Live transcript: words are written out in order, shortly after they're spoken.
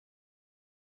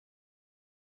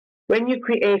When you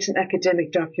create an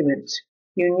academic document,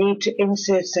 you need to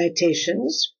insert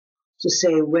citations to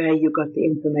say where you got the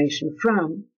information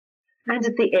from, and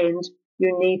at the end,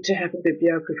 you need to have a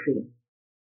bibliography.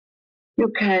 You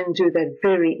can do that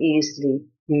very easily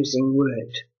using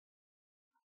Word.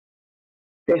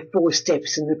 There are 4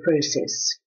 steps in the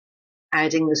process: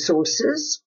 adding the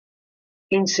sources,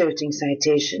 inserting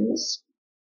citations,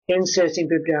 inserting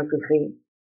bibliography,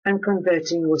 and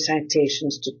converting your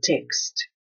citations to text.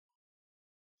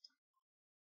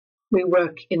 We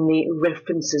work in the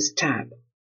References tab.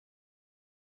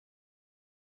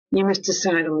 You must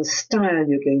decide on the style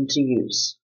you're going to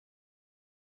use.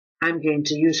 I'm going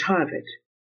to use Harvard.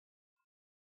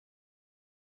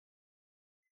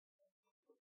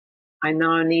 I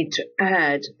now need to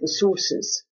add the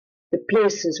sources, the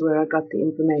places where I got the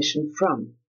information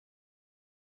from.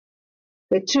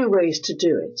 There are 2 ways to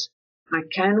do it. I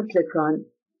can click on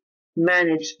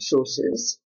Manage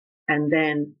Sources and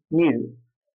then New.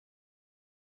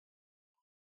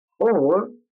 Or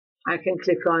I can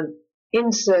click on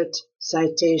Insert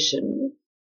Citation,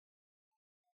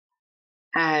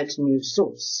 Add New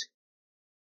Source.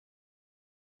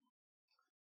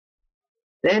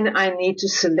 Then I need to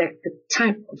select the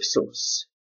type of source.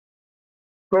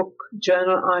 Book,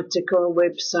 journal article,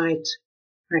 website.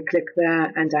 I click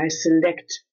there and I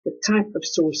select the type of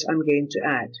source I'm going to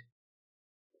add.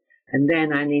 And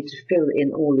then I need to fill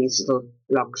in all these little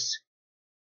blocks.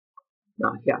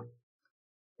 Now here,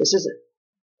 this is a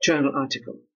journal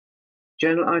article.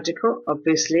 Journal article,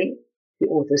 obviously, the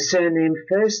author's surname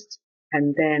first,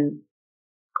 and then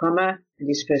comma and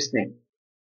his first name.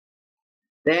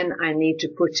 Then I need to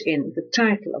put in the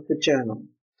title of the journal,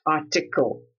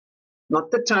 article, not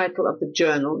the title of the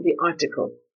journal, the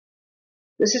article.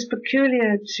 This is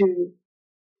peculiar to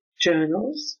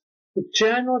journals. The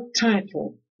journal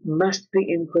title must be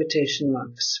in quotation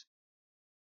marks.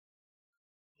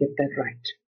 Get that right.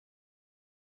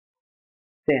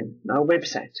 Then, our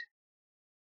website.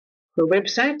 For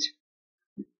website,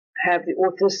 have the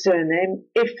author's surname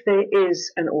if there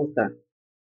is an author.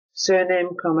 Surname,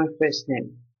 comma, first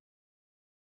name.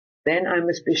 Then I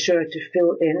must be sure to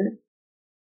fill in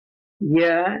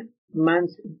year,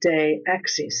 month, day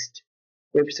accessed.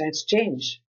 Websites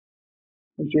change.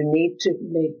 And you need to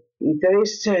be very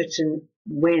certain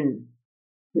when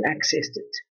you accessed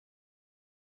it.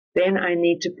 Then I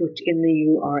need to put in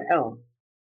the URL.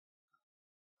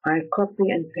 I copy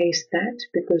and paste that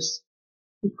because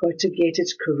you've got to get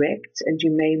it correct and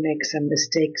you may make some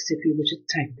mistakes if you were to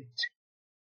type it.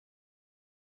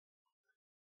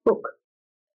 Book.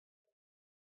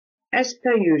 As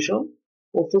per usual,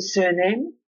 author's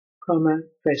surname, comma,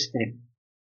 first name.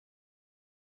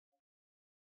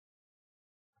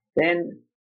 Then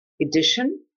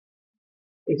edition,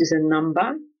 it is a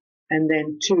number and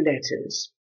then 2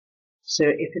 letters. So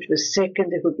if it was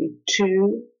second, it would be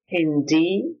 2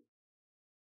 ND,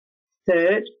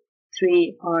 third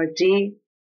 3 RD,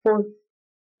 fourth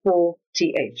 4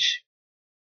 TH.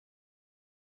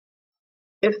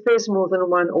 If there's more than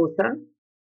one author,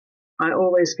 I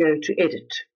always go to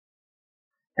edit.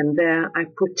 And there I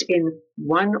put in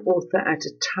one author at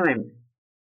a time.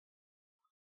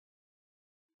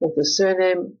 Author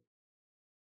surname,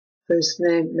 first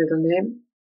name, middle name,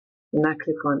 and I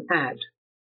click on add.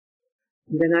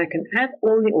 And then I can add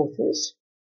all the authors,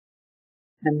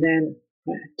 and then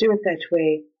when I do it that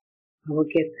way, I will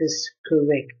get this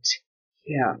correct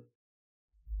here.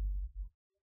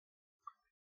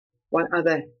 One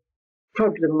other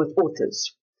problem with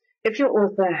authors. If your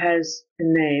author has a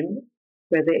name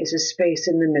where there is a space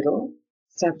in the middle,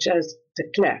 such as de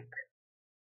Klerk,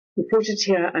 you put it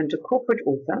here under corporate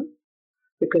author,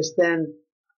 because then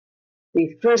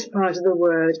the first part of the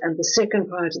word and the second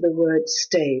part of the word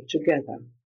stay together.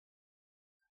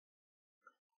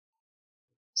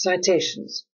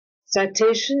 Citations.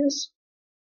 Citations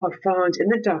are found in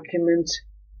the document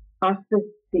after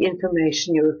the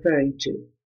information you're referring to.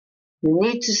 You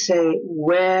need to say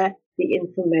where the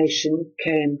information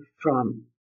came from.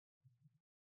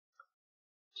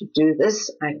 To do this,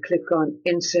 I click on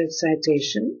Insert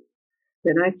Citation,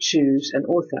 then I choose an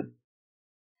author.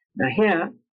 Now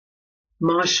here,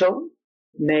 Marshall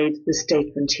made the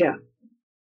statement here.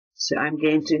 So I'm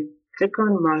going to click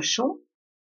on Marshall,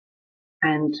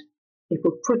 and it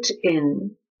will put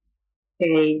in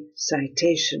a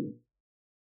citation.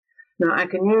 Now I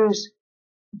can use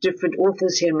different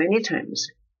authors here many times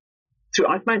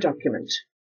throughout my document.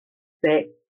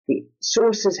 The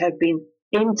sources have been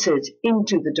entered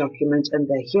into the document and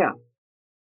they're here.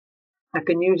 I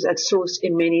can use that source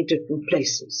in many different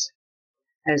places,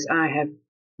 as I have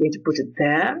going to put it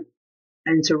there,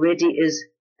 and it already is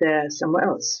there somewhere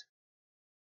else.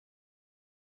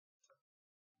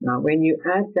 Now when you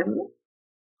add them,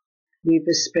 leave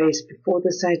a space before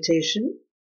the citation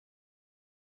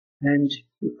and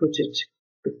you put it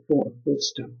before a full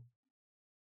stop.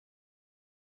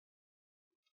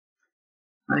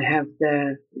 I have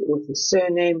there the author's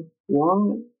surname,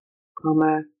 Wong,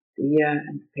 comma, the year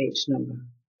and the page number.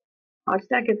 How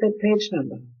did I get that page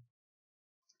number?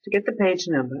 To get the page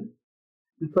number,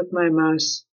 I put my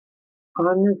mouse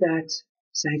on that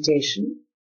citation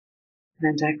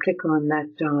and I click on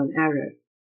that down arrow.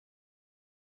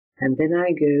 And then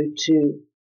I go to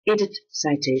Edit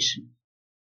Citation.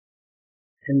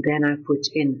 And then I put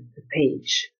in the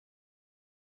page.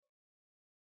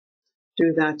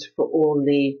 Do that for all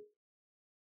the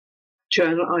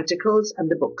journal articles and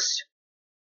the books.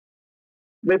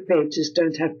 Web pages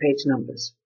don't have page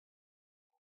numbers.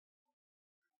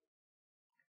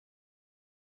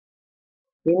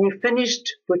 When you've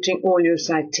finished putting all your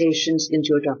citations into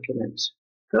your document,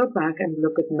 go back and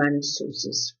look at Manage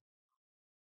Sources.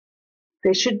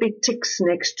 There should be ticks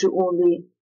next to all the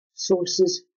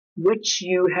sources which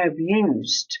you have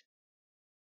used.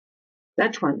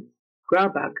 That one,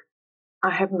 Graubach,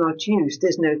 I have not used.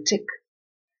 There's no tick.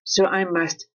 So I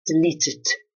must delete it.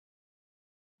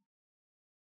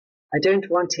 I don't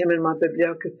want him in my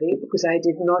bibliography because I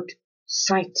did not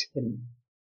cite him.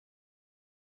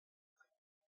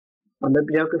 My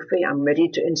bibliography, I'm ready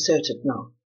to insert it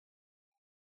now.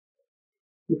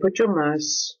 You put your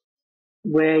mouse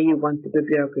where you want the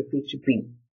bibliography to be.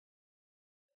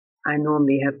 I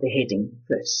normally have the heading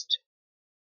first.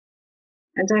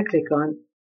 And I click on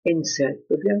Insert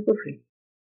Bibliography.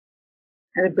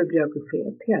 And a bibliography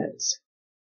appears.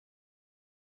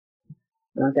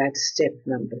 Now that's step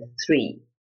number 3.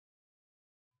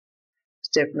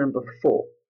 Step number 4.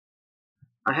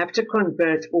 I have to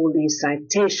convert all these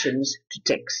citations to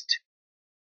text.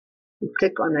 You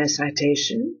click on a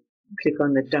citation, click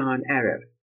on the down arrow.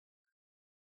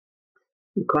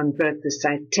 You convert the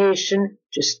citation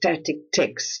to static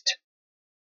text.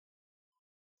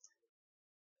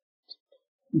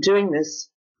 Doing this,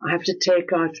 I have to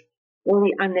take out all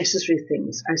the unnecessary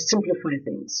things. I simplify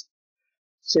things.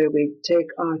 So we take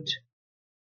out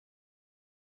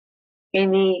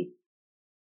any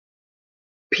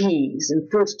P's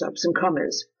and full stops and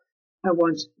commas. I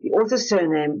want the author's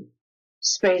surname,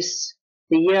 space,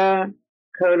 the year,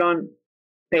 colon,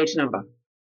 page number,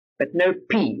 but no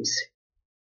P's.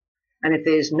 And if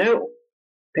there's no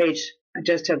page, I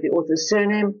just have the author's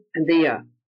surname and the year.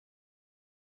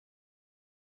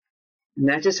 And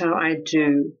that is how I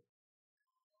do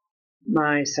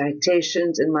my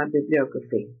citations and my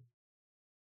bibliography.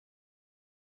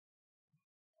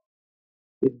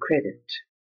 Give credit.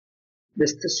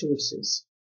 List the sources.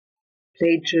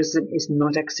 Plagiarism is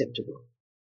not acceptable.